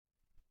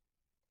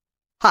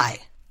Hi,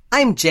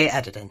 I'm Jay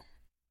Edidin.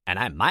 And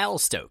I'm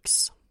Miles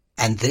Stokes.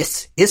 And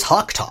this is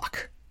Hawk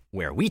Talk,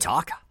 where we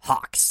talk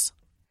Hawks.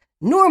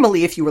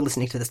 Normally, if you were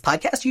listening to this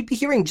podcast, you'd be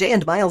hearing Jay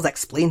and Miles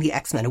explain the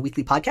X-Men, a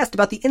weekly podcast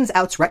about the ins,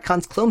 outs,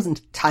 retcons, clones,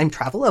 and time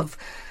travel of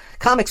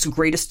comics'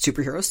 greatest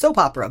superhero soap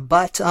opera.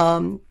 But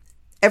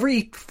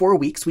every 4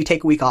 weeks, we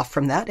take a week off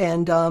from that,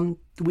 and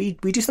we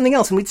do something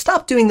else. And we'd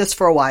stopped doing this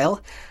for a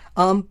while,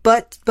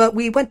 but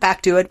we went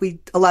back to it. We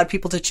allowed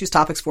people to choose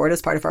topics for it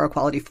as part of our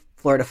Equality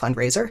Florida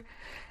fundraiser.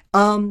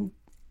 And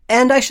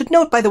I should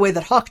note, by the way,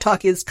 that Hawk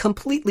Talk is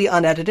completely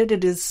unedited.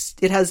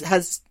 It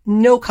has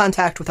no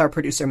contact with our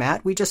producer,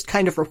 Matt. We just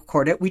kind of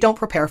record it. We don't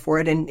prepare for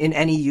it in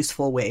any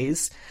useful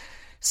ways.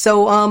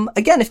 So,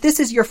 again, if this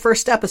is your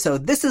first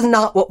episode, this is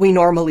not what we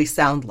normally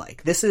sound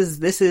like. This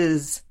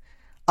is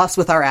us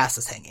with our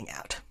asses hanging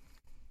out.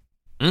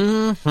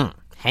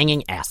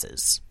 Hanging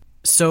asses.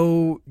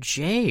 So,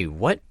 Jay,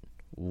 what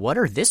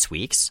are this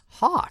week's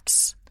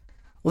Hawks?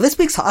 Well, this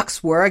week's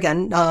Hawks were,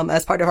 again,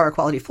 as part of our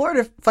Equality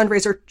Florida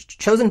fundraiser,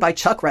 chosen by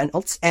Chuck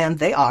Reynolds, and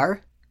they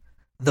are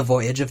The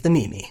Voyage of the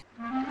Mimi.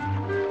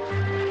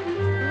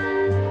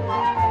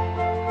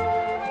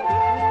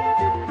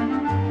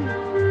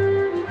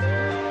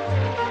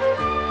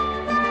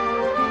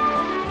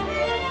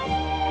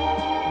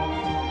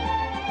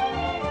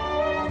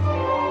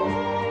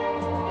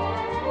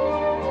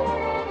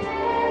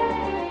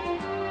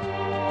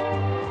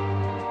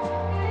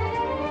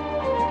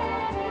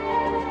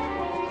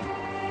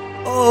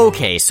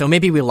 Okay, so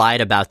maybe we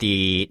lied about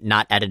the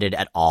not edited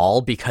at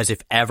all, because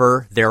if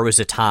ever there was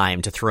a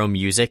time to throw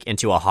music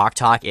into a Hawk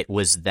Talk, it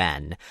was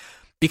then.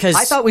 Because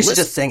I thought we should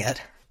just sing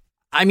it.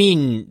 I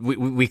mean,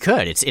 we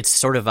could. It's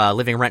sort of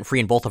living rent-free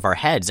in both of our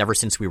heads ever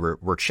since we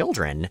were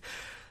children.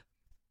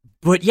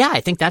 But yeah,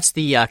 I think that's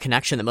the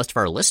connection that most of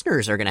our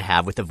listeners are going to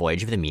have with The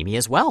Voyage of the Mimi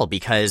as well,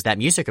 because that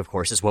music, of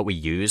course, is what we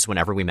use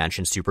whenever we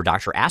mention Super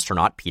Doctor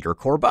Astronaut Peter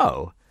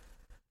Corbeau.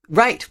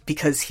 Right,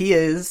 because he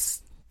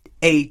is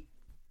a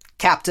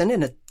captain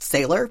and a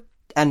sailor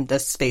and a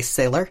space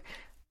sailor,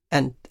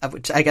 and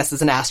which I guess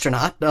is an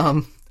astronaut,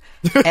 and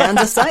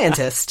a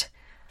scientist,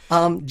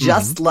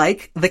 just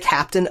like the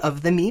captain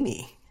of the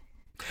Mimi.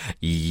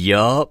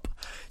 Yup.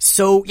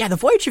 So yeah, The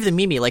Voyage of the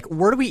Mimi, like,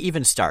 where do we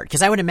even start?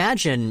 Because I would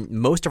imagine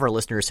most of our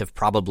listeners have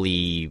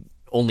probably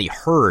only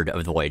heard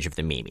of The Voyage of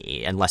the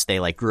Mimi, unless they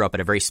like grew up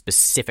at a very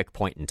specific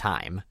point in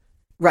time.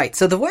 Right.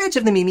 So The Voyage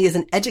of the Mimi is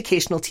an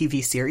educational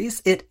TV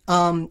series. It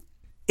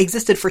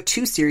existed for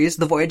 2 series,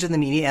 The Voyage of the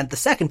Mimi and The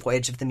Second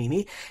Voyage of the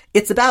Mimi.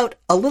 It's about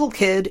a little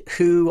kid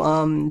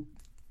who,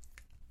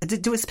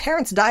 do his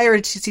parents die, or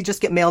does he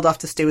just get mailed off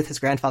to stay with his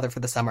grandfather for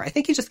the summer? I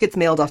think he just gets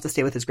mailed off to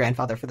stay with his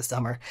grandfather for the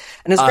summer.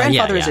 And his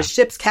grandfather is a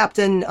ship's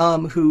captain,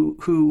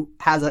 who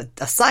has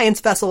a science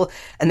vessel,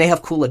 and they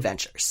have cool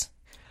adventures.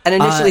 And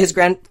initially his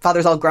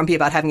grandfather's all grumpy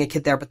about having a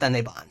kid there, but then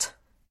they bond.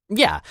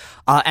 Yeah,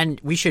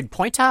 and we should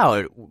point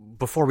out,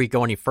 before we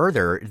go any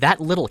further, that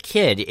little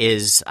kid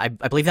is, I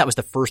believe that was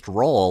the first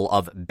role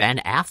of Ben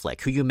Affleck,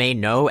 who you may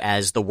know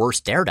as the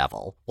worst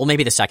Daredevil. Well,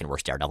 maybe the second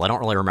worst Daredevil. I don't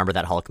really remember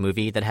that Hulk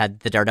movie that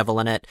had the Daredevil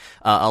in it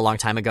a long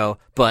time ago.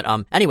 But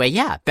anyway,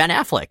 yeah, Ben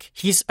Affleck.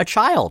 He's a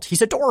child.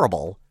 He's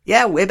adorable.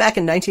 Yeah, way back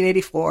in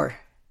 1984.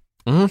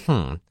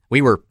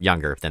 We were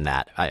younger than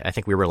that. I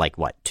think we were like,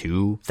 what,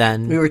 2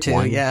 then? We were 2,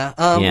 1?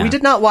 Yeah. We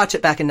did not watch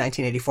it back in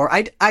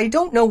 1984. I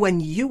don't know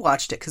when you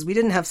watched it, because we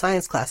didn't have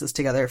science classes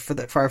together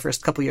for our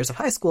first couple years of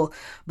high school.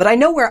 But I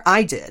know where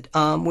I did,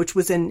 which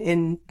was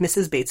in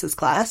Mrs. Bates's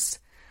class.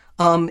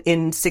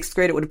 In 6th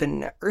grade, it would have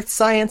been earth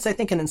science, I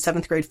think, and in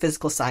 7th grade,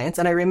 physical science.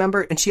 And I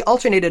remember, and she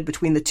alternated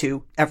between the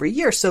 2 every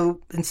year. So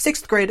in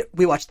 6th grade,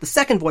 we watched The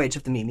Second Voyage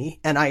of the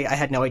Mimi, and I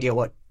had no idea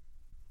what,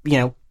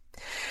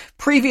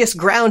 previous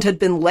ground had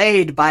been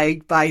laid by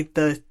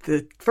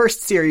the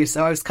first series,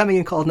 so I was coming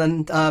in cold,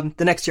 and then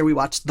the next year we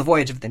watched The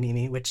Voyage of the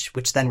Mimi, which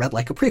then read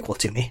like a prequel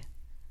to me.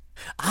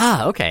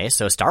 Ah, okay,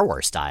 so Star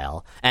Wars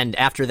style. And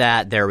after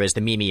that, there was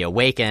The Mimi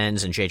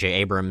Awakens, and J.J.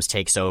 Abrams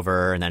takes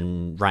over, and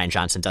then Rian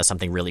Johnson does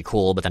something really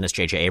cool, but then it's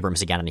J.J.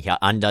 Abrams again, and he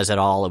undoes it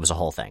all. It was a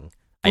whole thing.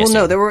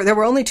 No, there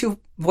were only 2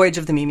 Voyage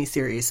of the Mimi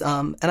series,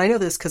 and I know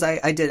this because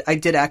I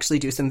did actually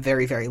do some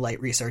very, very light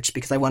research,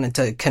 because I wanted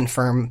to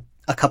confirm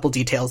a couple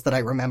details that I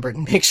remembered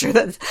and make sure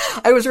that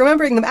I was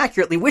remembering them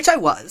accurately, which I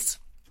was.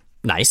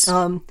 Nice.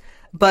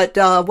 But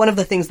one of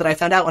the things that I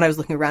found out when I was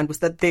looking around was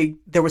that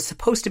there was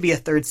supposed to be a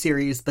 3rd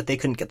series, but they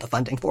couldn't get the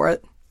funding for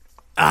it.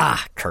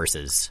 Ah,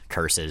 curses.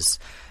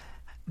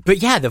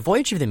 But yeah, The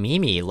Voyage of the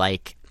Mimi,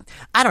 like,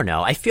 I don't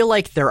know. I feel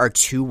like there are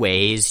 2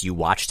 ways you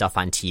watch stuff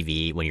on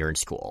TV when you're in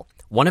school.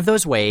 One of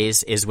those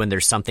ways is when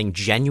there's something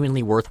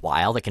genuinely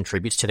worthwhile that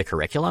contributes to the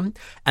curriculum,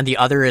 and the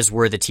other is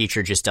where the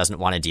teacher just doesn't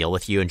want to deal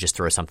with you and just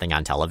throw something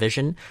on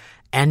television.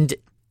 And,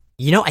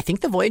 I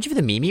think The Voyage of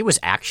the Mimi was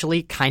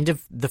actually kind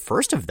of the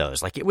first of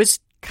those. Like, it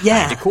was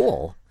kind of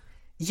cool.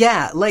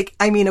 Yeah, like,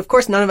 I mean, of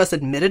course, none of us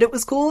admitted it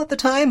was cool at the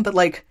time, but,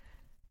 like,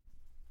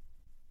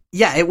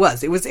 yeah, it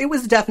was. It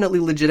was definitely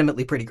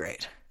legitimately pretty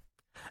great.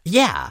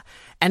 Yeah,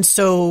 and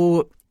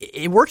so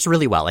it works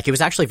really well. Like, it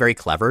was actually very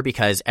clever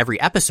because every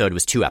episode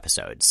was 2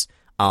 episodes.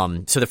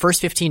 So the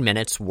first 15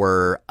 minutes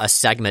were a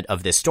segment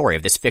of this story,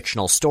 of this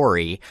fictional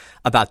story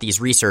about these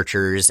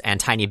researchers and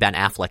tiny Ben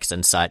Afflecks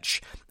and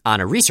such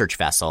on a research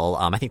vessel.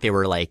 I think they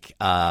were like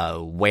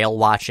whale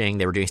watching.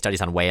 They were doing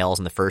studies on whales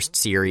in the first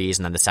series,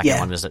 and then the second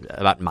one was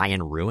about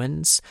Mayan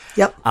ruins.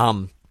 Yep.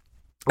 And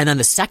then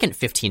the second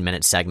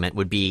 15-minute segment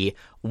would be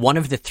one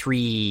of the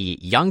three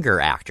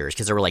younger actors,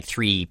 because there were like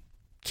three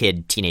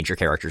teenager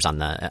characters on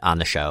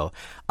the show,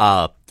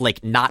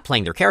 like not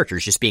playing their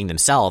characters, just being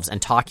themselves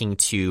and talking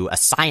to a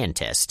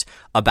scientist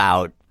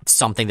about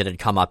something that had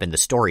come up in the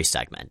story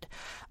segment.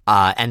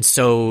 And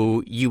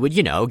so you would,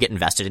 get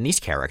invested in these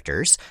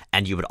characters,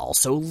 and you would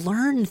also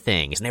learn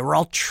things. And they were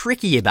all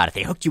tricky about it.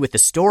 They hooked you with the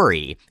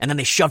story, and then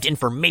they shoved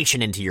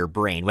information into your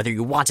brain, whether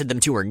you wanted them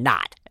to or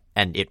not.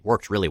 And it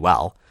worked really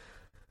well.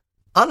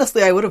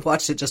 Honestly, I would have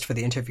watched it just for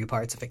the interview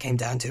parts if it came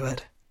down to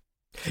it.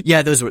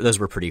 Yeah, those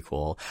were pretty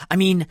cool. I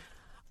mean,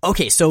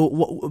 okay, so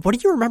what do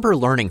you remember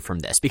learning from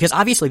this? Because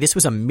obviously this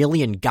was a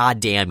million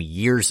goddamn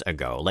years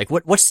ago. Like,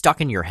 what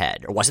stuck in your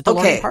head? Or was it the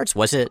learning parts?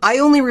 Was it? I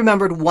only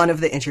remembered one of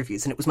the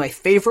interviews, and it was my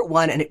favorite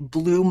one, and it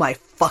blew my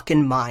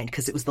fucking mind,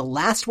 because it was the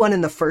last one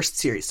in the first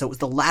series, so it was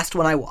the last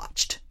one I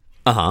watched.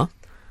 Uh-huh.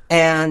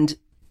 And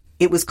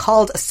it was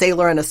called A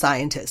Sailor and a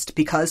Scientist,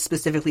 because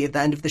specifically at the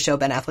end of the show,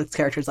 Ben Affleck's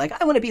character is like,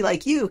 I want to be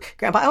like you,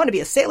 Grandpa, I want to be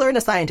a sailor and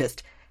a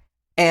scientist.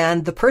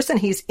 And the person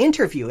he's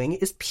interviewing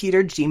is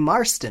Peter G.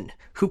 Marston,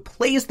 who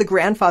plays the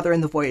grandfather in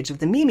The Voyage of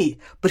the Mimi,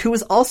 but who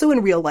is also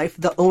in real life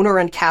the owner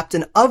and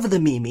captain of the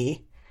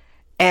Mimi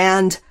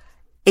and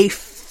a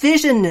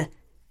fission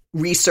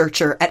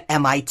researcher at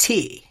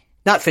MIT.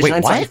 Not fission,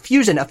 Wait, sorry,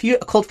 fusion, a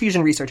cold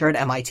fusion researcher at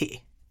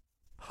MIT.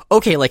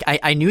 Okay, like,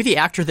 I knew the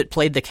actor that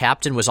played the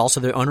captain was also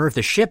the owner of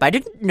the ship. I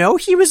didn't know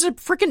he was a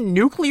freaking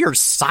nuclear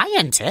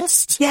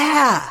scientist.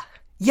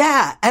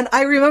 Yeah, and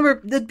I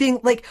remember it being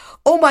like,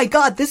 oh my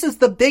god, this is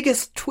the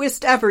biggest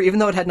twist ever, even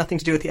though it had nothing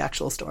to do with the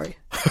actual story.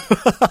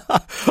 I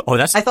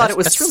thought it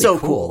was really so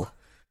cool.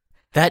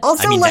 That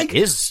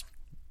is...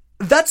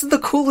 That's the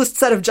coolest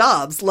set of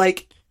jobs.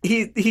 Like,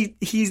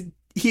 he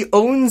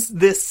owns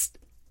this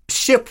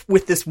ship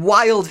with this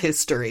wild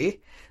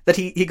history that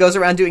he goes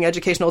around doing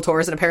educational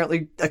tours and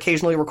apparently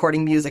occasionally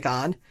recording music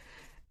on.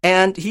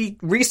 And he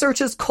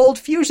researches cold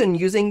fusion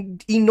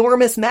using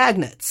enormous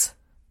magnets.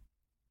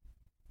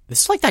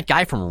 This is like that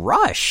guy from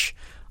Rush.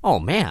 Oh,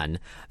 man.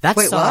 That's,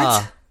 wait,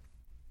 what?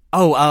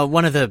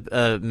 One of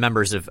the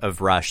members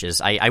of Rush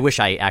is... I wish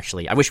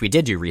we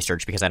did do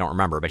research because I don't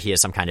remember, but he is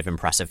some kind of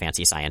impressive,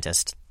 fancy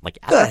scientist. Like,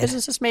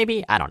 astrophysicist,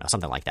 maybe? I don't know,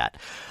 something like that.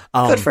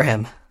 Good for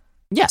him.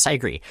 Yes, I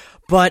agree.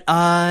 But,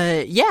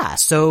 yeah,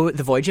 so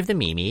The Voyage of the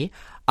Mimi,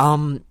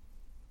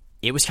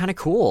 it was kind of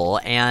cool,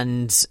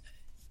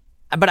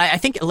 but I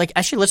think, like,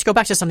 actually, let's go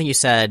back to something you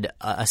said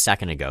a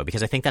second ago,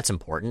 because I think that's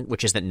important,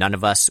 which is that none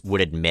of us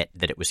would admit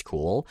that it was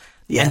cool.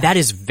 Yeah. And that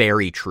is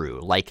very true.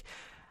 Like,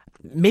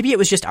 maybe it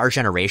was just our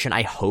generation.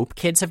 I hope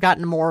kids have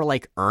gotten more,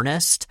 like,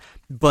 earnest.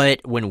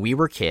 But when we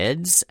were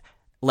kids,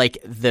 like,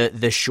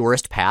 the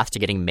surest path to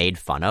getting made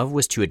fun of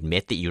was to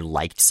admit that you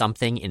liked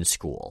something in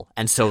school.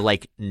 And so,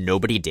 like,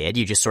 nobody did.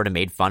 You just sort of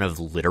made fun of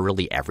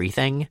literally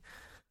everything.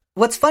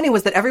 What's funny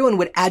was that everyone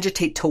would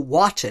agitate to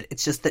watch it.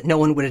 It's just that no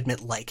one would admit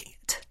liking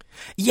it.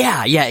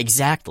 Yeah,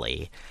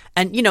 exactly.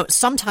 And,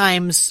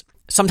 sometimes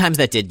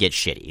that did get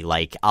shitty.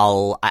 Like,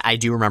 I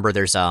do remember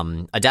there's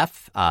a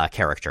deaf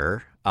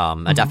character,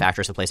 a deaf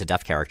actress who plays a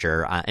deaf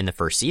character in the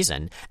first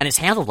season, and it's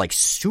handled, like,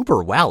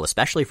 super well,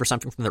 especially for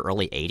something from the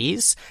early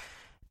 80s.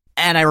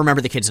 And I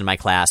remember the kids in my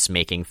class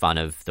making fun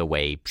of the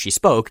way she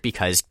spoke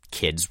because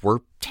kids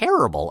were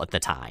terrible at the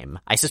time.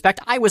 I suspect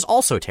I was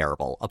also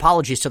terrible.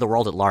 Apologies to the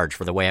world at large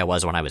for the way I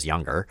was when I was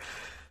younger.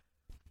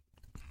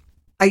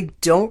 I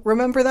don't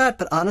remember that,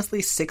 but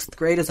honestly, 6th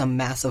grade is a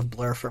massive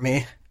blur for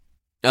me.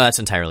 That's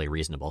entirely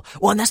reasonable.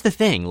 Well, and that's the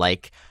thing,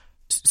 like,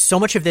 so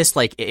much of this,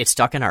 like, it's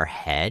stuck in our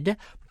head,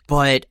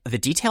 but the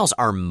details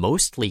are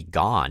mostly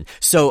gone.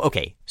 So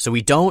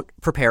we don't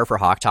prepare for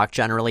Hawk Talk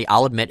generally.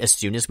 I'll admit, as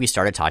soon as we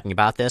started talking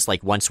about this,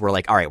 like, once we're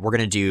like, all right, we're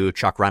going to do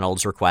Chuck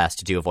Reynolds' request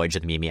to do a Voyage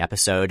of the Mimi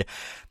episode,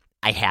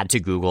 I had to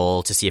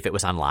Google to see if it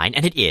was online,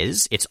 and it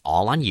is. It's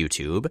all on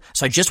YouTube.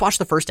 So I just watched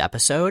the first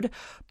episode,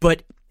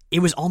 but it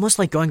was almost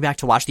like going back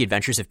to watch The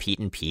Adventures of Pete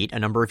and Pete a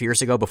number of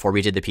years ago before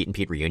we did the Pete and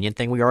Pete reunion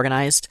thing we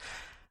organized.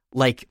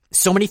 Like,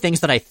 so many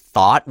things that I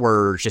thought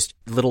were just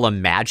little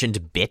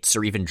imagined bits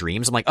or even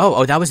dreams. I'm like,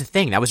 oh, that was a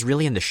thing. That was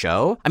really in the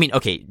show. I mean,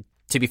 okay,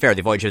 to be fair,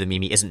 The Voyage of the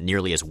Mimi isn't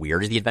nearly as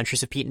weird as The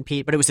Adventures of Pete and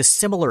Pete, but it was a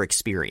similar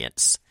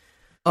experience.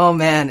 Oh,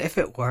 man, if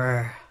it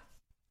were.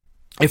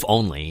 If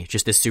only.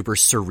 Just this super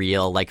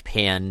surreal, like,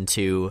 pan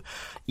to,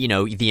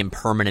 the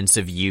impermanence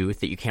of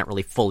youth that you can't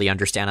really fully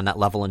understand on that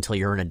level until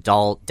you're an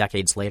adult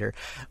decades later.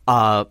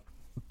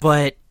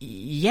 But,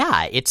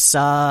 yeah,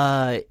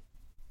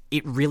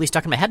 it really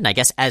stuck in my head, and I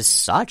guess as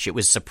such, it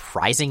was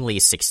surprisingly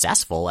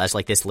successful as,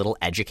 like, this little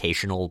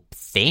educational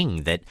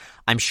thing that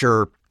I'm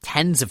sure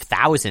tens of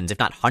thousands, if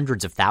not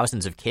hundreds of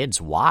thousands of kids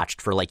watched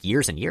for, like,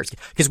 years and years.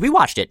 Because we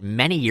watched it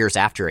many years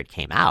after it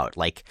came out.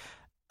 Like,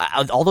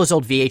 all those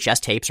old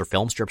VHS tapes or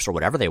film strips or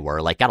whatever they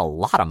were, like, got a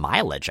lot of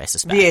mileage, I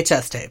suspect.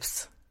 VHS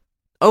tapes.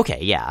 Okay,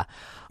 yeah.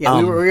 Yeah,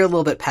 we were a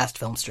little bit past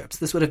film strips.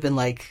 This would have been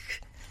like,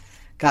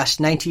 gosh,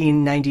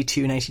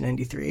 1992,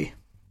 1993.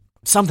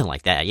 Something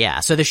like that, yeah.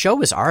 So the show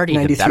was already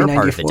the better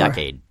part of a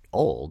decade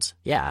old,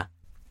 yeah.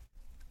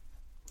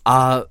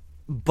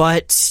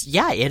 But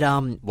yeah, it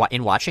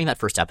in watching that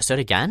first episode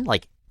again,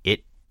 like,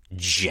 it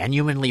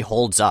genuinely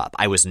holds up.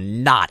 I was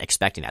not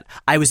expecting that.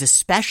 I was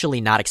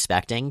especially not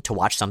expecting to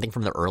watch something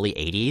from the early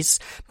 80s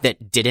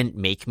that didn't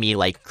make me,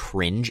 like,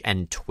 cringe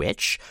and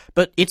twitch.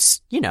 But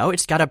it's,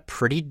 it's got a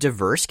pretty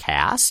diverse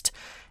cast.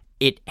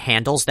 It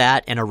handles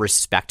that in a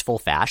respectful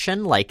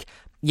fashion. Like,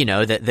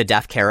 the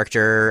deaf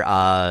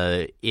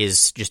character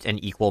is just an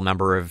equal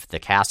member of the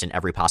cast in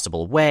every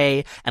possible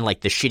way. And,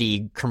 like, the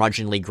shitty,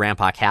 curmudgeonly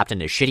grandpa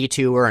captain is shitty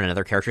to her, and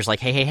another character's like,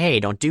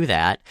 hey, don't do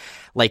that.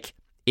 Like,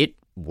 it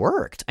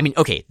worked. I mean,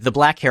 okay, the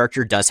black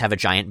character does have a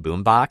giant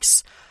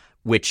boombox,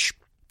 which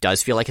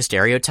does feel like a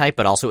stereotype,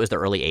 but also it was the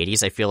early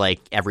 80s. I feel like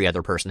every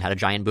other person had a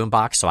giant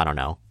boombox, so I don't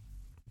know.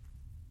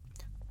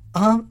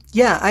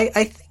 Yeah,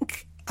 I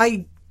think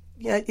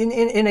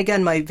in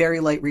again, my very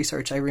light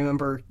research, I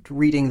remember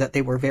reading that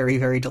they were very,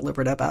 very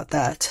deliberate about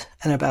that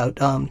and about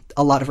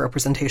a lot of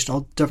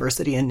representational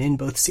diversity in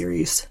both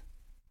series.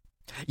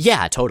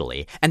 Yeah,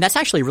 totally. And that's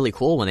actually really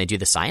cool when they do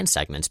the science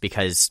segments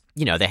because,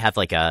 they have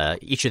like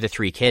each of the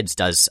three kids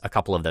does a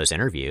couple of those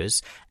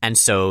interviews. And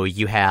so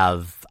you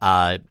have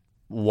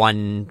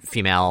one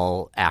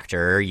female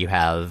actor, you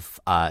have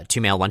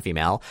two male, one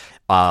female.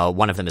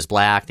 One of them is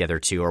black, the other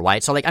two are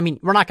white. So, like, I mean,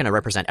 we're not going to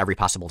represent every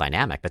possible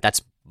dynamic, but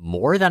that's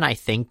more than I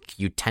think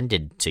you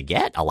tended to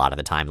get a lot of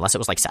the time, unless it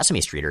was like Sesame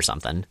Street or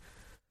something.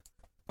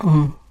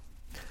 Mm.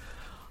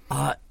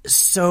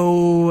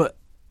 So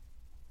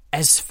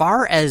as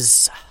far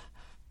as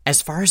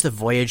the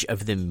voyage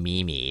of the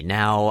Mimi,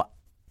 now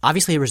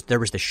obviously there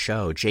was the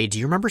show. Jay, do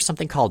you remember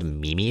something called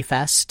Mimi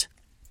Fest?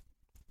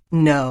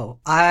 No,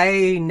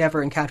 I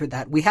never encountered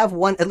that. We have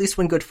at least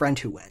one good friend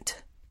who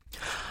went.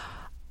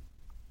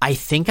 I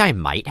think I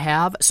might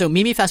have. So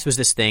Mimi Fest was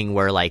this thing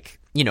where, like,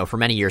 for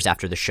many years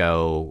after the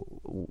show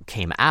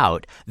came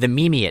out, the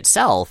Mimi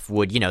itself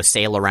would,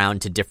 sail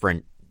around to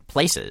different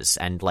places,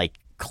 and, like,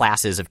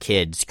 classes of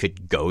kids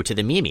could go to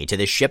the Mimi, to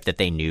this ship that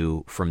they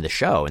knew from the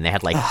show. And they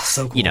had, like,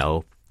 so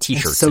cool.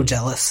 T-shirts. I'm so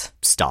jealous.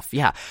 Stuff.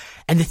 Yeah.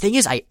 And the thing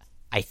is, I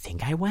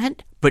think I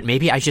went, but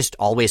maybe I just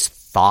always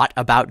thought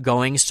about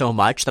going so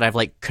much that I've,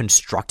 like,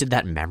 constructed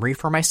that memory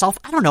for myself.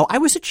 I don't know. I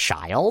was a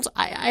child.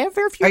 I have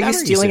very few memories. Are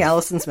you stealing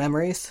Allison's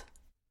memories?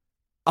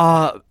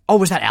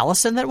 Was that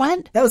Allison that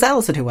went? That was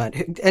Allison who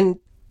went. And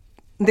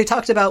they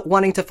talked about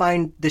wanting to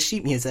find the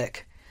sheet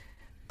music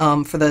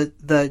for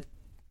the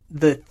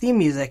theme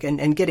music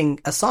and getting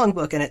a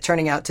songbook, and it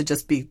turning out to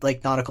just be,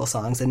 like, nautical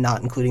songs and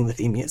not including the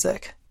theme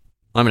music.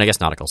 I mean, I guess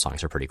nautical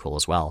songs are pretty cool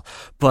as well.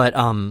 But,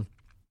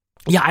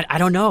 yeah, I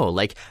don't know.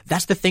 Like,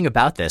 that's the thing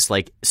about this.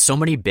 Like, so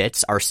many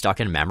bits are stuck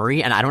in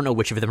memory, and I don't know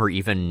which of them are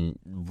even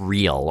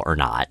real or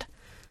not.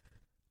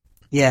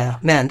 Yeah,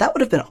 man, that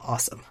would have been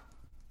awesome.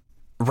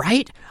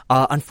 Right?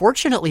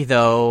 Unfortunately,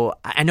 though,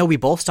 I know we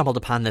both stumbled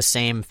upon the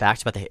same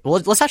fact about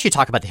let's actually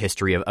talk about the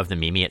history of the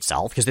Mimi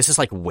itself, because this is,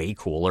 like, way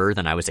cooler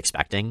than I was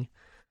expecting.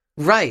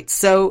 Right.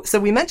 So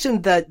we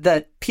mentioned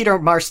that Peter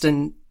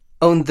Marston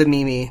owned the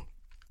Mimi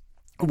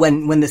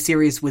when the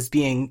series was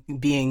being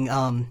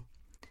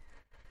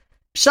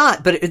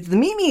shot, but the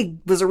Mimi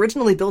was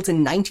originally built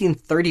in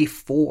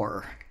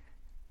 1934.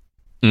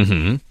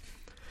 Mm-hmm.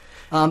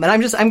 And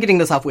I'm getting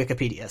this off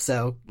Wikipedia,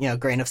 so,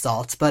 grain of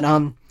salt. But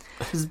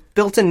it was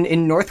built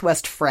in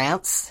northwest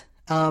France.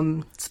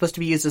 It's supposed to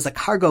be used as a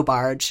cargo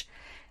barge,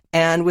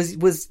 and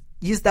was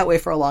used that way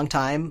for a long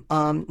time.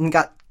 And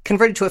got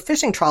converted to a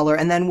fishing trawler,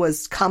 and then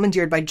was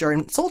commandeered by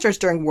German soldiers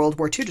during World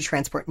War II to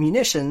transport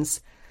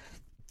munitions,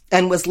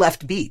 and was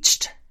left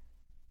beached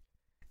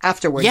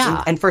afterwards.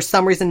 Yeah. And for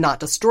some reason not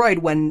destroyed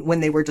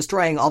when they were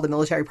destroying all the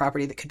military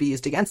property that could be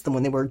used against them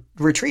when they were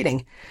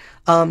retreating.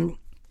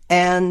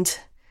 And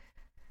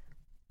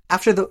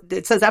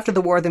it says after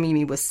the war, the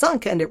Mimi was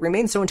sunk, and it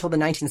remained so until the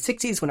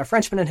 1960s, when a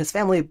Frenchman and his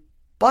family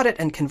bought it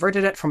and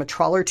converted it from a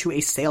trawler to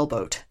a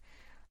sailboat.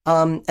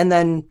 And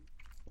then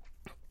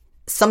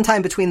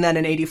sometime between then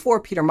and 1984,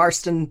 Peter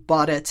Marston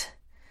bought it,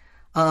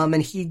 and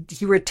he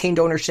retained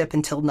ownership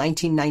until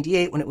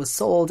 1998 when it was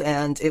sold,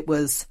 and it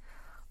was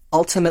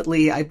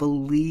ultimately, I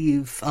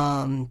believe,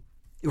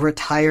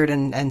 retired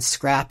and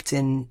scrapped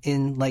in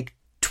like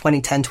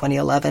 2010,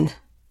 2011.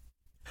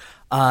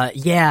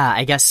 Yeah,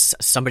 I guess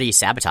somebody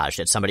sabotaged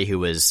it. Somebody who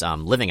was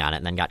living on it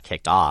and then got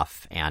kicked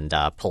off and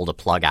pulled a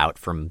plug out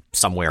from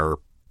somewhere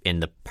in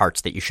the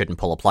parts that you shouldn't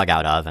pull a plug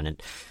out of, and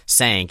it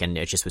sank, and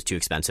it just was too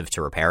expensive to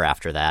repair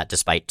after that,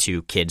 despite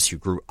two kids who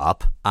grew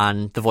up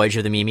on the Voyage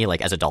of the Mimi,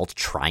 like, as adults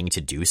trying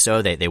to do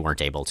so. They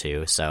weren't able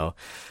to, so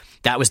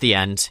that was the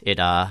end.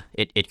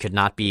 It could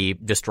not be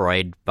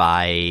destroyed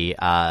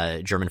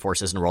by German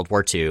forces in World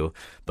War II,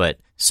 but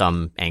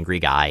some angry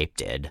guy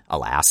did,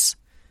 alas.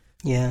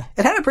 Yeah.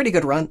 It had a pretty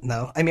good run,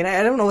 though. I mean,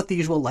 I don't know what the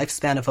usual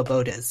lifespan of a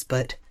boat is,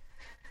 but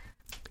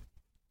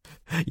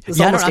It was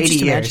Yeah, almost I'm 80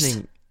 just years.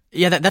 imagining.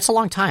 Yeah, that's a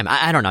long time.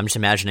 I don't know. I'm just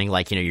imagining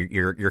like,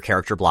 your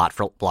character block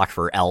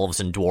for elves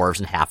and dwarves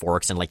and half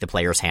orcs and like the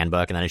player's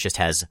handbook, and then it just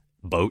has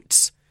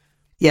boats.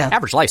 Yeah.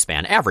 Average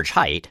lifespan, average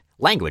height,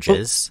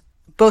 languages.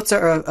 Boats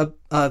are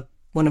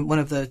one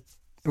of the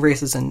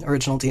races in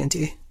original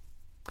D&D.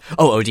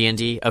 Oh,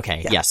 OD&D?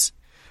 Okay, Yeah. yes.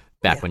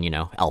 Back Yeah.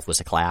 when, elf was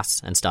a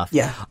class and stuff.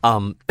 Yeah. A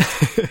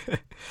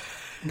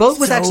Boat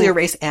was So- actually a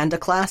race and a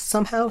class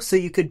somehow, so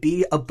you could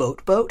be a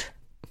boat. boat.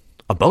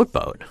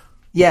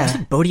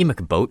 Yeah. Bodie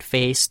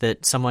McBoatface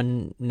that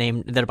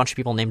a bunch of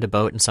people named a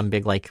boat in some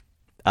big like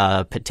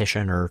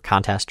petition or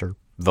contest or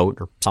vote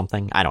or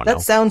something. I don't know.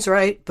 That sounds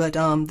right, but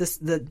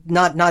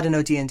not in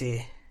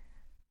OD&D.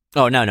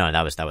 Oh no,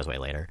 that was way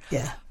later.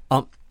 Yeah.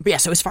 But yeah,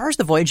 so as far as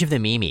the Voyage of the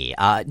Mimi,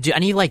 do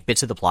any like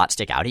bits of the plot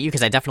stick out at you?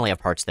 Because I definitely have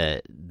parts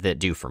that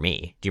do for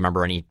me. Do you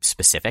remember any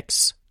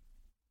specifics?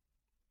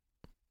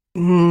 I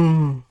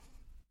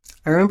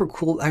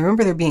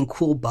remember there being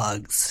cool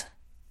bugs.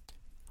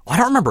 Oh, I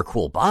don't remember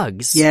cool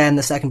bugs. Yeah, in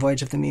the second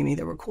Voyage of the Mimi,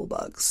 there were cool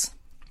bugs.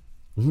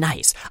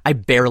 Nice. I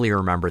barely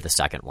remember the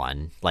second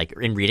one. Like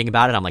in reading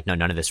about it, I'm like, no,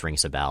 none of this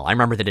rings a bell. I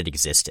remember that it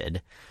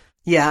existed.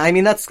 Yeah, I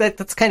mean that's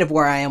kind of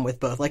where I am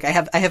with both. Like I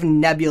have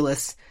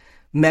nebulous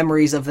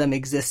memories of them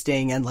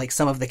existing, and like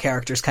some of the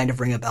characters kind of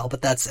ring a bell,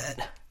 but that's it.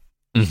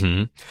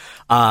 Mm-hmm.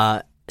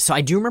 So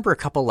I do remember a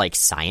couple like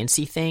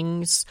sciencey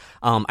things.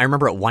 I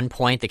remember at one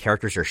point the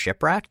characters are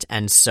shipwrecked,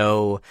 and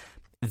so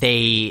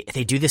they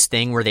do this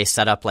thing where they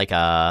set up like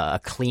a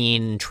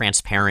clean,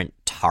 transparent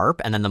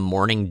tarp, and then the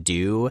morning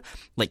dew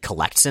like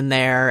collects in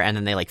there, and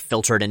then they like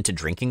filter it into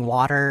drinking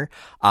water,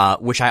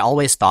 which I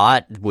always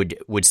thought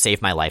would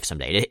save my life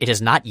someday. It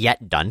has not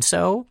yet done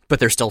so, but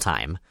there's still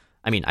time.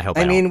 I mean, I hope.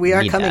 We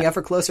are need coming that.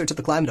 ever closer to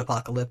the climate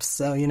apocalypse,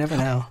 so you never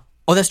know.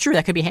 Oh, that's true.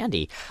 That could be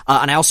handy.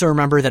 And I also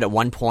remember that at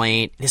one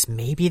point, this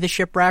may be the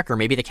shipwreck, or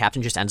maybe the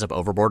captain just ends up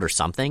overboard or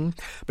something,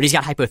 but he's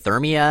got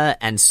hypothermia,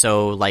 and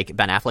so, like,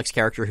 Ben Affleck's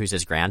character, who's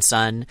his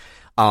grandson,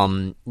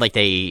 like,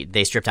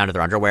 they strip down to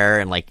their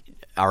underwear and, like,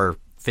 are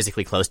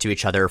physically close to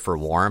each other for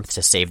warmth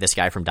to save this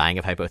guy from dying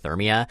of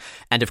hypothermia.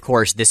 And, of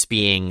course, this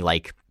being,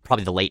 like,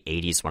 probably the late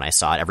 80s when I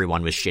saw it,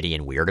 everyone was shitty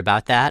and weird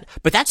about that.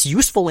 But that's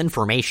useful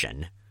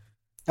information.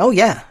 Oh,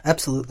 yeah,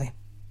 absolutely.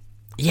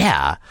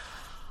 Yeah.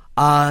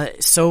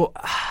 So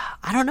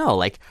I don't know.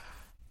 Like,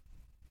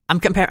 I'm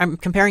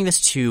comparing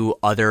this to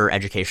other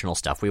educational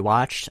stuff we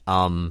watched.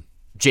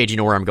 Jay, do you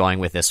know where I'm going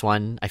with this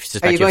one? I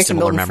suspect you have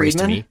similar memories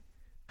to me.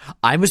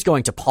 I was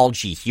going to Paul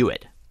G.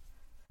 Hewitt.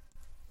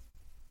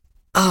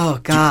 Oh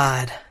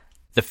God.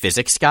 The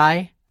physics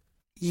guy?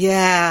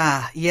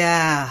 Yeah.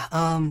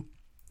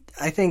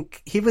 I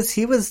think he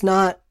was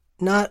not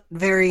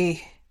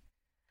very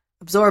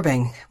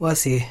absorbing,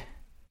 was he?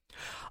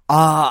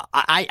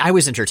 I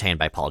was entertained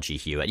by Paul G.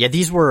 Hewitt. Yeah,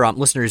 these were,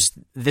 listeners,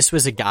 this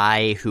was a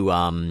guy who,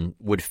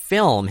 would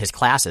film his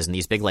classes in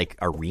these big, like,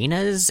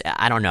 arenas.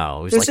 I don't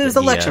know. This is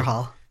a lecture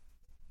hall.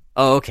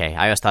 Oh, okay.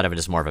 I always thought of it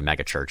as more of a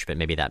mega church, but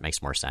maybe that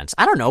makes more sense.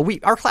 I don't know.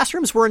 Our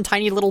classrooms were in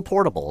tiny little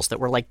portables that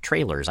were like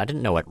trailers. I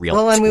didn't know what real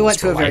Well, and we went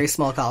to were a very like.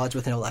 small college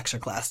with no lecture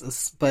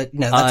classes, but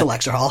no, that's a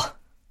lecture hall.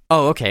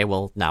 Oh, okay.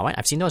 Well, now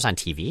I've seen those on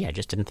TV. I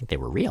just didn't think they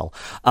were real.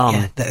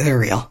 Yeah, they're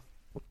real.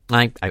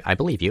 I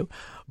believe you.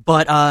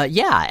 But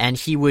yeah, and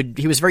he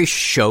was very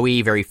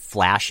showy, very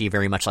flashy,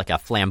 very much like a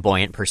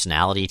flamboyant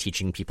personality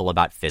teaching people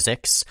about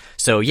physics.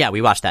 So yeah,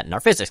 we watched that in our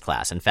physics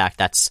class. In fact,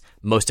 that's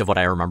most of what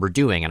I remember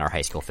doing in our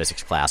high school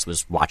physics class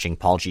was watching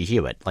Paul G.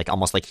 Hewitt, like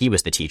almost like he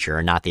was the teacher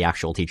and not the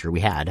actual teacher we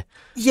had.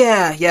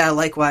 Yeah,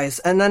 likewise.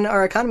 And then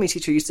our economy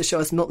teacher used to show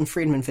us Milton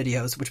Friedman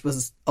videos, which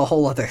was a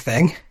whole other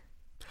thing.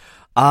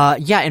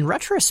 Yeah, in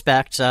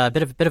retrospect, a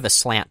bit of a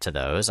slant to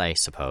those, I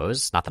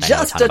suppose. Not that I know a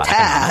Just ton a about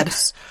tad.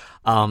 economics.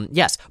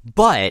 Yes,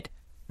 but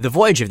the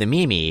Voyage of the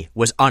Mimi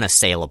was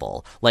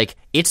unassailable. Like,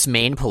 its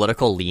main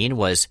political lean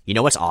was, you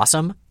know what's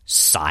awesome?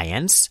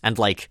 Science and,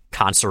 like,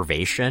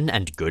 conservation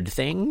and good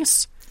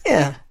things.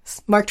 Yeah,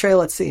 Mark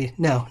Trail at Sea.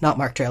 No, not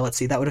Mark Trail at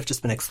Sea. That would have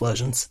just been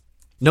explosions.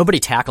 Nobody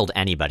tackled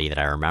anybody that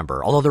I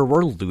remember, although there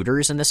were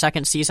looters in the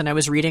second season I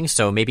was reading,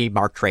 so maybe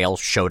Mark Trail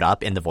showed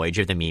up in the Voyage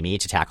of the Mimi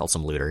to tackle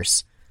some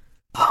looters.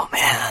 Oh,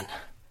 man.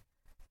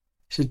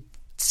 Should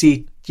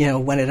see,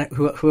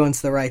 who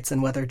owns the rights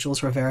and whether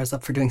Jules Rivera's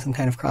up for doing some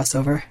kind of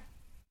crossover.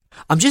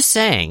 I'm just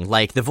saying,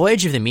 like, the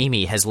Voyage of the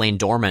Mimi has lain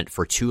dormant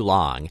for too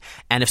long,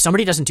 and if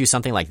somebody doesn't do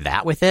something like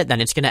that with it,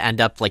 then it's going to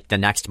end up like the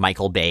next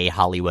Michael Bay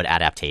Hollywood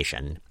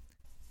adaptation.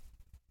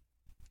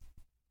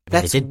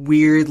 That's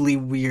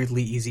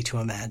weirdly easy to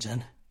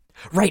imagine.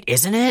 Right,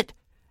 isn't it?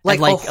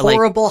 Like a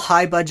horrible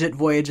high-budget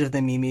Voyage of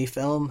the Mimi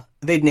film,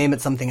 they'd name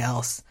it something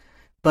else.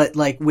 But,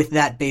 like, with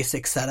that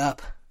basic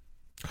setup.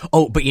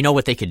 Oh, but you know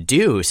what they could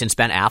do? Since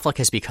Ben Affleck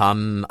has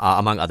become,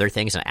 among other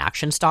things, an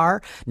action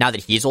star, now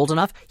that he's old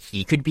enough,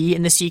 he could be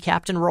in the sea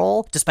captain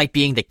role, despite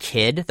being the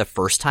kid the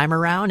first time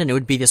around, and it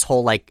would be this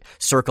whole, like,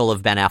 circle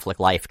of Ben Affleck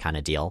life kind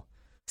of deal.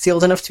 Is he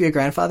old enough to be a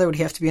grandfather? Would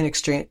he have to be an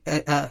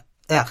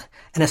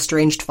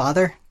estranged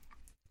father?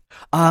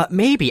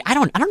 Maybe. I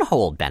don't know how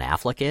old Ben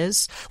Affleck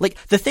is. Like,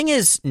 the thing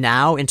is,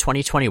 now in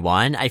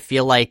 2021, I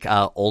feel like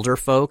older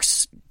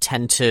folks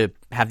tend to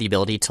have the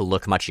ability to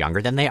look much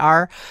younger than they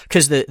are.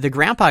 Because the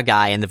grandpa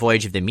guy in The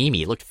Voyage of the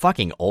Mimi looked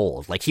fucking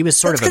old. Like, he was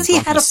sort of a because he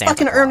had a Santa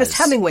fucking Claus. Ernest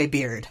Hemingway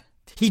beard.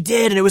 He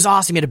did, and it was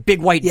awesome. He had a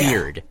big white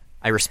beard.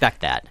 I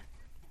respect that.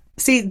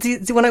 See,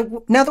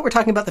 now that we're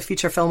talking about the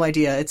feature film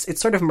idea, it's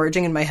sort of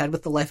merging in my head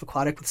with The Life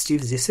Aquatic with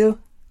Steve Zissou.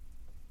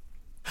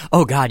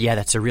 Oh god, yeah,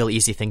 that's a real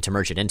easy thing to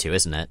merge it into,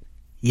 isn't it?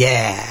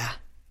 Yeah.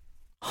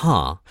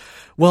 Huh.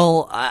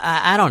 Well,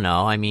 I don't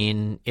know. I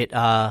mean,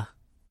 I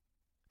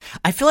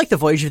feel like The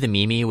Voyage of the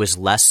Mimi was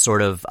less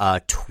sort of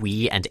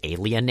twee and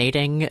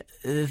alienating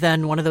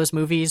than one of those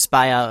movies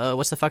by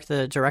what's the fuck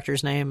the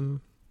director's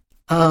name?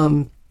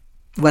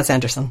 Wes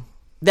Anderson.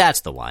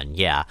 That's the one.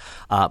 Yeah.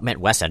 Meant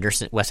Wes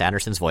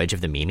Anderson's Voyage of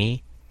the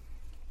Mimi.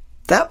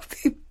 That would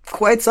be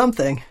quite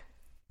something.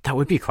 That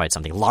would be quite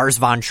something. Lars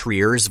von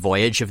Trier's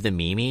Voyage of the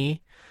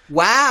Mimi.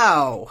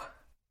 Wow.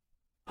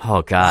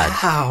 Oh god.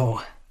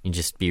 Wow. You'd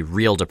just be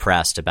real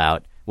depressed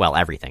about, well,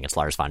 everything. It's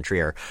Lars von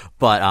Trier.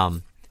 But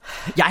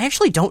yeah, I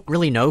actually don't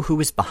really know who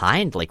was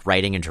behind like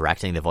writing and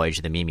directing The Voyage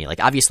of the Mimi. Like,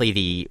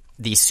 obviously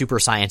the super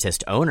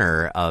scientist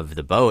owner of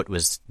the boat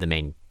was the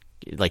main,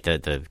 like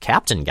the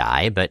captain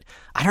guy, but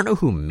I don't know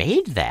who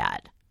made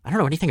that. I don't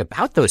know anything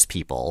about those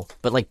people,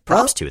 but like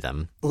props to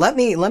them. Let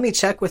me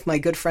check with my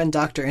good friend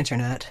Dr.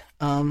 Internet.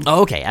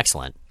 Oh, okay,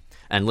 excellent.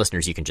 And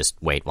listeners, you can just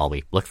wait while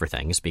we look for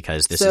things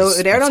because this so is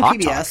it aired on Talk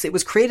PBS. Talk. It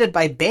was created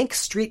by Bank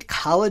Street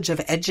College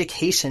of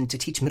Education to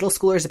teach middle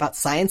schoolers about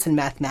science and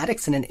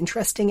mathematics in an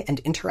interesting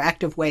and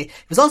interactive way. It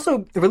was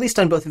also released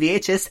on both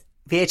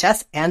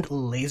VHS and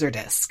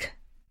Laserdisc.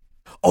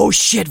 Oh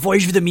shit!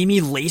 Voyage of the Mimi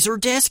laser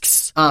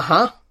discs.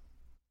 Uh-huh.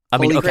 I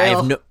mean, Holy okay,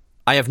 Grail.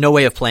 I have no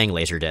way of playing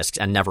Laserdiscs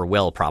and never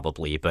will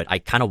probably, but I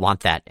kind of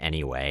want that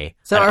anyway.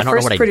 So I our don't know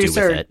first what I'd do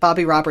producer, with it.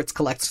 Bobby Roberts,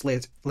 collects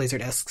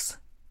Laserdiscs.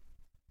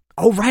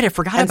 Oh, right, I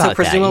forgot And about so that.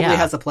 presumably Yeah.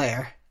 has a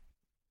player.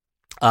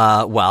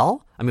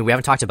 Well, I mean, we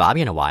haven't talked to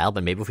Bobby in a while,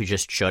 but maybe if we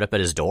just showed up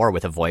at his door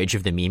with a Voyage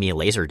of the Mimi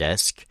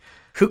Laserdisc.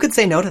 Who could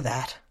say no to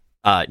that?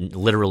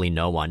 Literally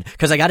no one.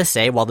 Because I gotta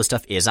say, while the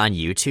stuff is on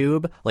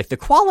YouTube, like, the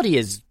quality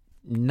is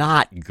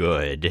not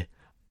good.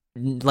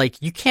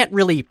 Like, you can't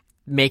really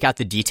make out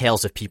the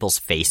details of people's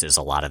faces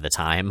a lot of the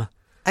time.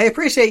 I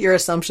appreciate your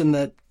assumption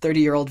that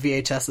 30-year-old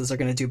VHSs are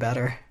going to do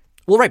better.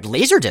 Well, right,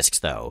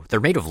 Laserdiscs, though. They're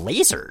made of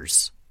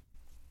lasers.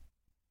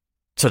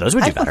 So those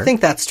would do I better. don't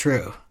think that's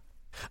true.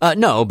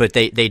 No, but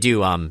they do,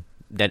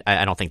 that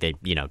I don't think they,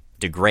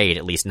 degrade,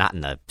 at least not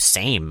in the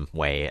same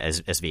way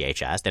as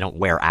VHS. They don't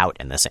wear out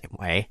in the same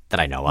way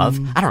that I know of.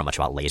 I don't know much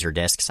about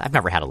Laserdiscs. I've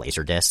never had a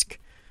Laserdisc.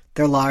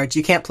 They're large.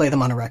 You can't play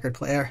them on a record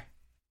player.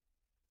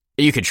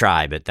 You could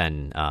try, but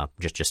then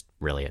just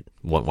really it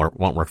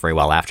won't work very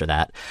well after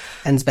that.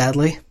 Ends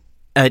badly.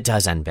 It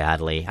does end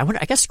badly.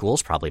 I guess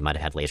schools probably might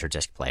have had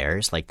Laserdisc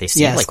players. Like, they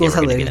seem like they schools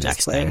were had going to be the Laserdisc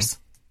next players.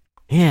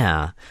 thing.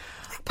 Yeah.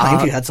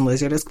 Pineview had some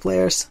Laserdisc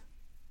players.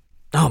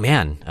 Oh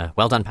man,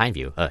 well done,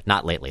 Pineview.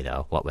 Not lately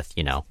though. What with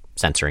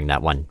censoring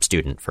that one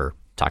student for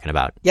talking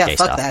about gay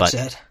fuck stuff. that But,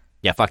 shit.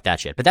 Yeah, fuck that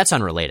shit. But that's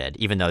unrelated,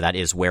 even though that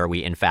is where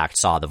we in fact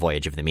saw The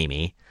Voyage of the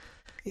Mimi.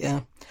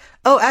 Yeah.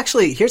 Oh,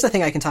 actually, here's the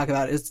thing I can talk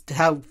about is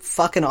how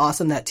fucking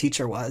awesome that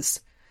teacher was.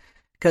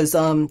 Because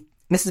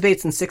Mrs.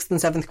 Bates in 6th and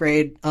 7th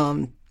grade,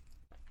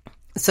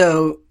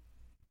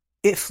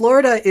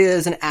 Florida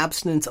is an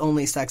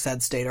abstinence-only sex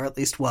ed state, or at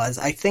least was.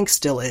 I think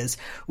still is,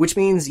 which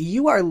means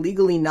you are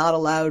legally not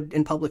allowed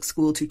in public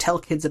school to tell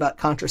kids about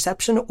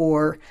contraception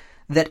or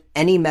that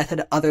any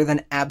method other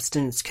than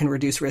abstinence can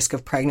reduce risk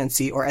of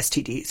pregnancy or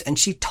STDs. And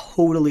she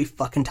totally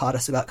fucking taught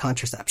us about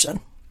contraception.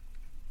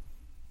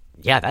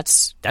 Yeah,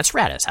 that's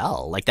rad as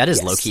hell. Like, that is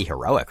Yes. low-key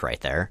heroic right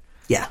there.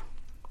 Yeah.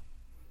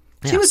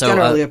 Yeah, She was so,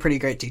 generally a pretty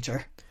great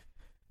teacher.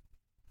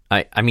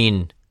 I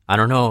mean, I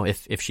don't know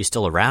if she's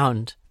still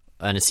around,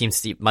 and it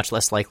seems much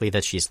less likely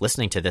that she's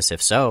listening to this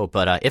if so,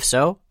 but if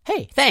so,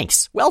 hey,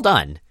 thanks. Well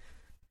done.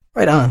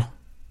 Right on.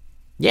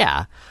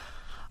 Yeah.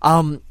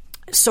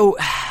 So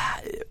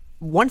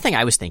one thing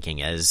I was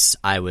thinking as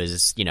I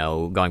was,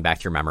 going back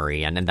through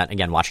memory and then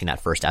again watching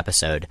that first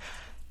episode,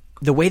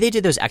 the way they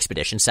did those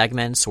expedition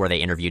segments where they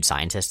interviewed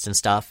scientists and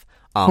stuff,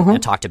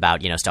 and talked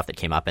about, stuff that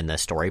came up in the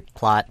story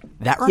plot,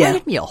 that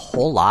reminded me a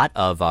whole lot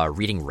of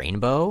Reading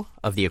Rainbow,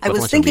 of the I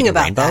equivalent was of thinking Reading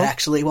about Rainbow. that,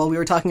 actually, while we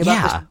were talking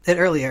about it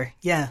earlier.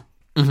 Yeah.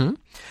 Mm-hmm.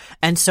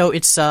 And so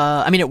it's,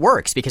 it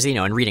works because,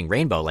 in Reading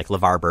Rainbow, like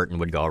LeVar Burton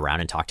would go around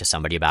and talk to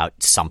somebody about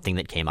something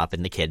that came up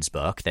in the kid's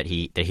book that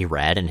he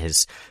read in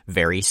his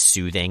very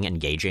soothing,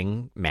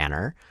 engaging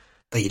manner.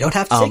 But you don't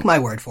have to take my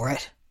word for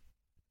it.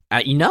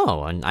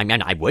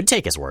 And I would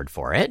take his word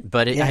for it,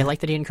 but I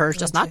like that he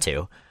encouraged us not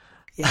to.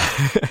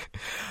 Yeah.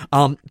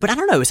 But I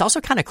don't know. It's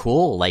also kind of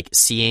cool, like,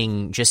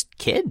 seeing just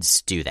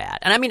kids do that.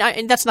 And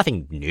and that's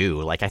nothing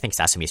new. Like, I think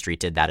Sesame Street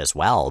did that as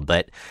well.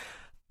 But,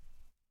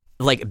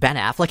 like, Ben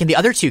Affleck and the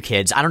other two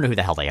kids, I don't know who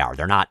the hell they are.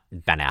 They're not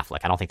Ben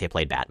Affleck. I don't think they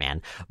played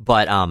Batman,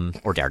 but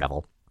or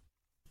Daredevil.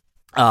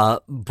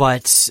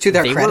 But To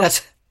their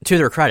credit. to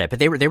their credit, but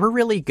they were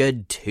really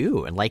good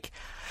too. And like,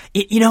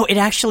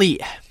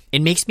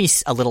 it makes me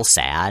a little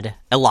sad,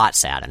 a lot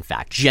sad, in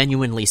fact,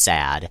 genuinely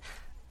sad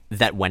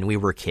that when we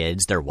were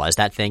kids, there was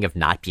that thing of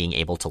not being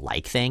able to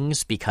like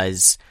things,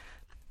 because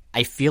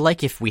I feel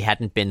like if we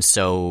hadn't been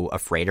so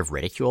afraid of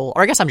ridicule,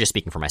 or I guess I'm just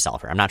speaking for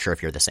myself here, I'm not sure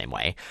if you're the same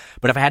way,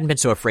 but if I hadn't been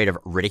so afraid of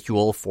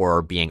ridicule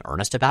for being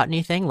earnest about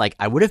anything, like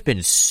I would have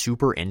been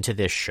super into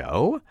this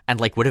show and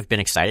like would have been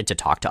excited to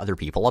talk to other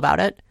people about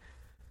it.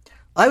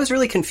 I was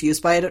really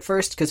confused by it at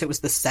first because it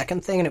was the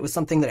second thing and it was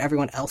something that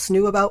everyone else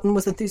knew about and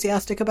was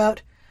enthusiastic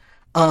about.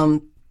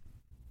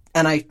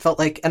 And I felt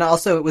like, and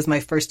also it was my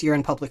first year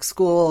in public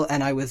school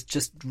and I was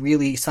just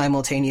really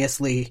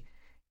simultaneously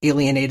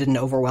alienated and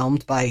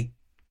overwhelmed by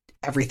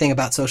everything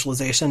about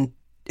socialization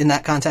in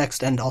that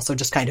context and also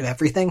just kind of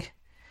everything.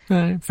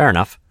 Fair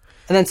enough.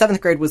 And then 7th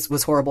grade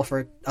was horrible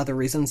for other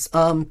reasons.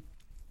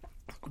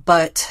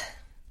 But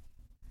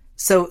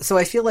so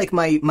I feel like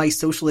my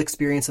social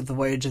experience of the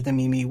Voyage of the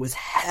Mimi was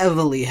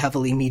heavily,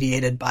 heavily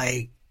mediated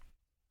by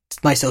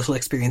my social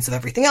experience of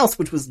everything else,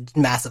 which was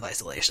massive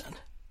isolation.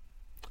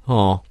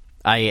 Oh,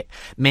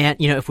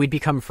 if we'd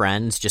become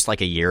friends just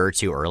like a year or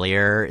two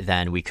earlier,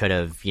 then we could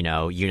have,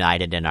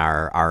 united in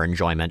our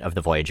enjoyment of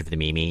the Voyage of the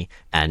Mimi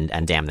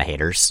and damn the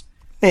haters.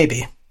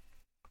 Maybe.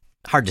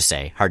 Hard to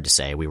say.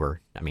 We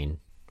were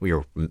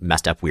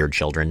messed up weird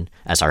children,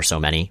 as are so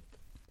many.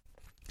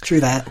 True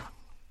that.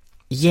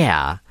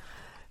 Yeah.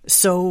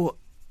 So,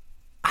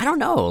 I don't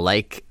know,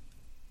 like,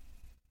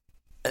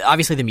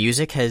 obviously the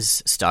music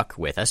has stuck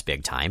with us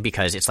big time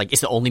because it's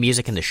the only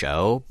music in the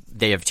show.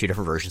 They have 2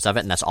 different versions of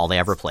it, and that's all they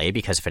ever play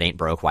because if it ain't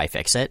broke, why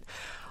fix it?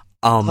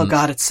 Oh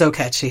God, it's so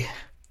catchy.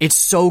 It's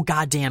so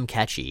goddamn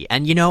catchy.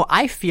 And,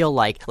 I feel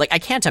like I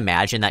can't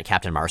imagine that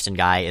Captain Marston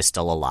guy is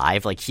still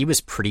alive. Like, he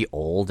was pretty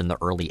old in the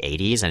early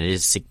 80s, and it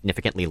is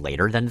significantly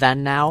later than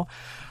then now.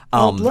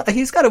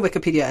 He's got a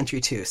Wikipedia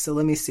entry too, so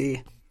let me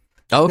see.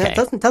 Okay.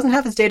 No, it doesn't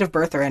have his date of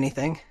birth or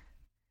anything.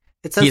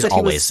 It says that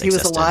he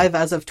was alive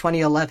as of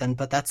 2011,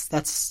 but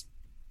that's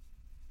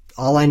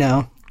all I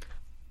know.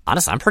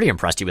 Honestly, I'm pretty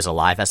impressed he was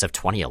alive as of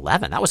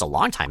 2011. That was a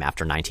long time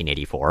after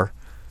 1984.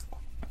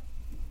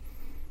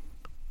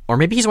 Or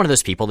maybe he's one of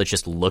those people that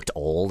just looked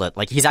old.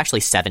 He's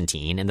actually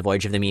 17 in The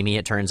Voyage of the Mimi,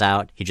 it turns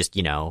out. He just,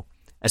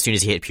 as soon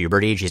as he hit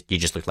puberty, he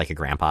just looked like a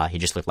grandpa. He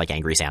just looked like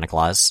angry Santa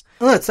Claus.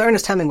 Oh, it's the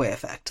Ernest Hemingway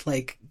effect.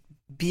 Like,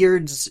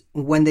 beards,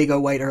 when they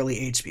go white early,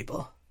 age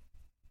people.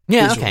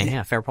 Yeah, visually. Okay,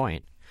 yeah, fair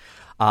point.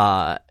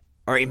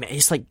 Or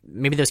it's like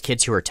maybe those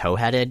kids who are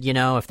toe-headed,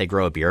 if they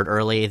grow a beard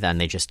early, then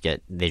they just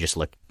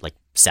look like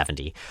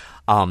 70.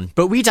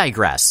 But we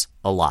digress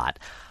a lot.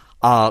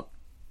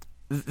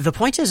 The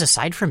point is,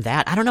 aside from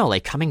that, I don't know,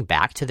 like coming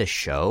back to the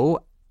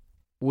show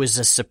was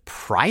a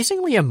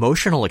surprisingly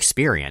emotional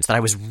experience that I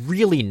was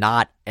really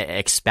not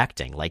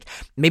expecting. Like,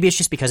 maybe it's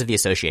just because of the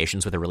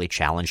associations with a really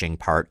challenging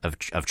part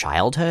of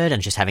childhood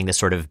and just having this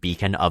sort of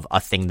beacon of a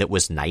thing that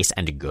was nice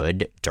and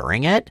good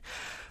during it.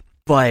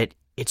 But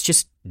it's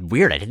just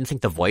weird. I didn't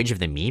think the Voyage of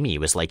the Mimi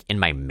was like in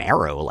my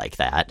marrow like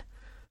that.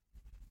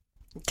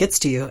 It gets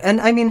to you.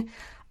 And I mean,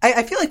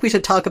 I feel like we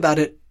should talk about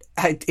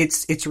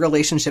its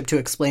relationship to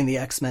Explain the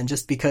X-Men,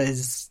 just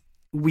because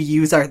we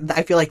use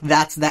I feel like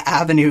that's the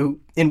avenue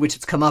in which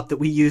it's come up, that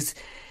we use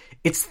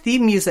its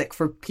theme music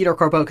for Peter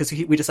Corbeau because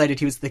we decided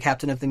he was the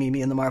captain of the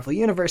Mimi in the Marvel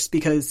Universe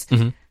because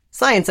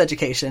science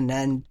education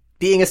and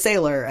being a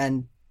sailor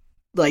and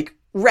like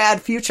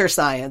rad future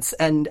science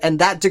and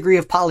that degree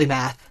of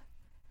polymath.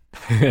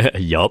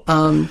 Yup.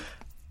 And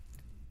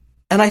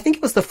I think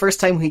it was the first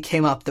time we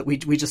came up that we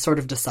just sort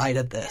of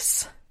decided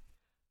this.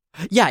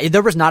 Yeah,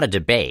 there was not a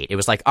debate. It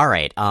was like, all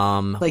right, we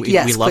love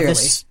clearly.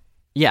 this.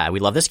 Yeah, we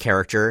love this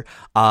character.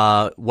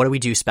 What do we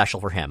do special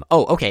for him?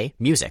 Oh, okay,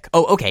 music.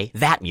 Oh, okay,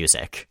 that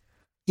music.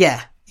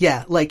 Yeah.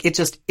 Like it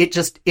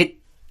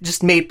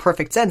just made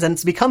perfect sense, and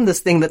it's become this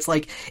thing that's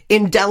like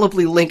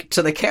indelibly linked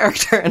to the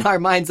character in our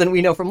minds, and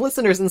we know from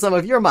listeners in some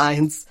of your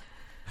minds.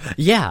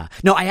 Yeah.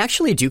 No, I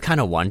actually do kind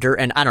of wonder,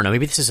 and I don't know,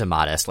 maybe this is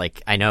immodest.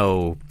 Like, I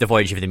know The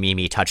Voyage of the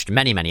Mimi touched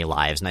many, many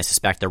lives, and I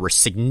suspect there were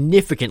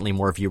significantly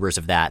more viewers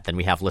of that than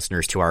we have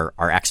listeners to our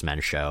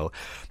X-Men show.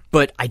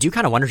 But I do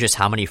kind of wonder just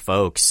how many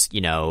folks,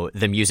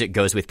 the music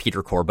goes with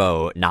Peter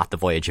Corbeau, not The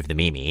Voyage of the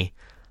Mimi.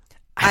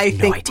 I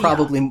think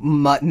probably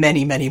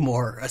many, many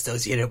more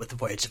associated with The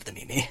Voyage of the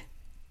Mimi.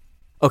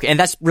 Okay, and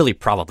that's really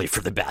probably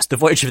for the best. The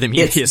Voyage of the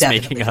Mimi is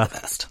making the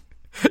best.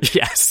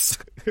 Yes.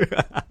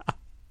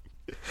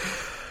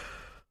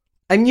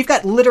 I mean, you've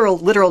got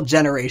literal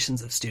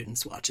generations of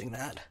students watching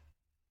that.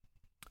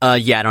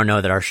 Yeah, I don't know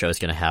that our show's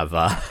going to have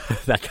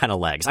that kind of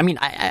legs. I mean,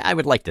 I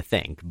would like to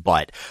think,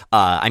 but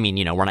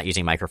we're not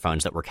using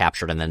microphones that were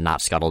captured and then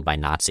not scuttled by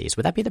Nazis.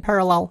 Would that be the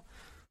parallel?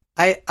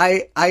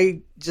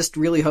 I just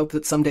really hope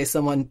that someday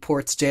someone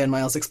ports Jay and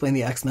Miles Explain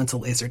the X-Men to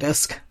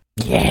Laserdisc.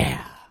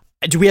 Yeah.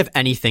 Do we have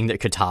anything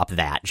that could top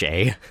that,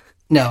 Jay?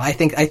 No, I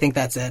think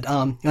that's it.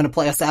 You want to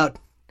play us out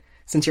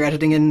since you're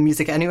editing in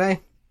music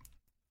anyway?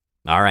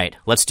 All right,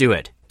 let's do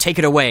it. Take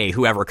it away,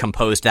 whoever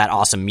composed that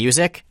awesome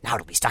music. Now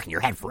it'll be stuck in your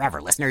head forever,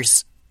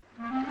 listeners.